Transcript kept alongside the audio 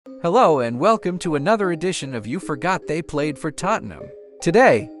Hello and welcome to another edition of You Forgot They Played for Tottenham.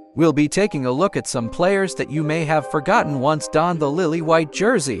 Today, we'll be taking a look at some players that you may have forgotten once donned the lily-white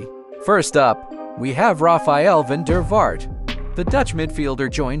jersey. First up, we have Rafael van der Vaart. The Dutch midfielder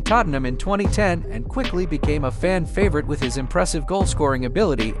joined Tottenham in 2010 and quickly became a fan favorite with his impressive goal-scoring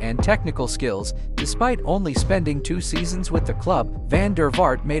ability and technical skills. Despite only spending 2 seasons with the club, van der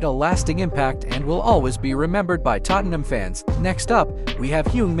Vaart made a lasting impact and will always be remembered by Tottenham fans. Next up, we have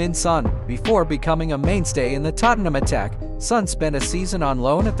Heung-min. Before becoming a mainstay in the Tottenham attack, Son spent a season on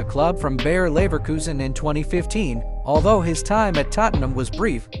loan at the club from Bayer Leverkusen in 2015. Although his time at Tottenham was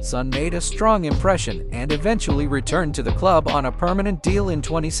brief, Son made a strong impression and eventually returned to the club on a permanent deal in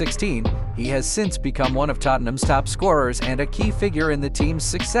 2016. He has since become one of Tottenham's top scorers and a key figure in the team's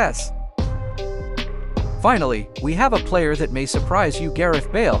success. Finally, we have a player that may surprise you,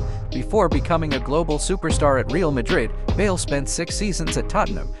 Gareth Bale. Before becoming a global superstar at Real Madrid, Bale spent 6 seasons at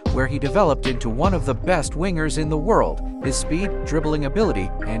Tottenham, where he developed into one of the best wingers in the world. His speed, dribbling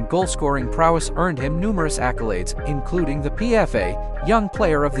ability, and goal-scoring prowess earned him numerous accolades, including the PFA Young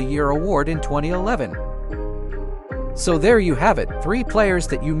Player of the Year award in 2011. So there you have it, 3 players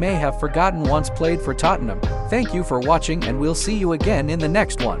that you may have forgotten once played for Tottenham. Thank you for watching and we'll see you again in the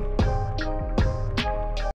next one.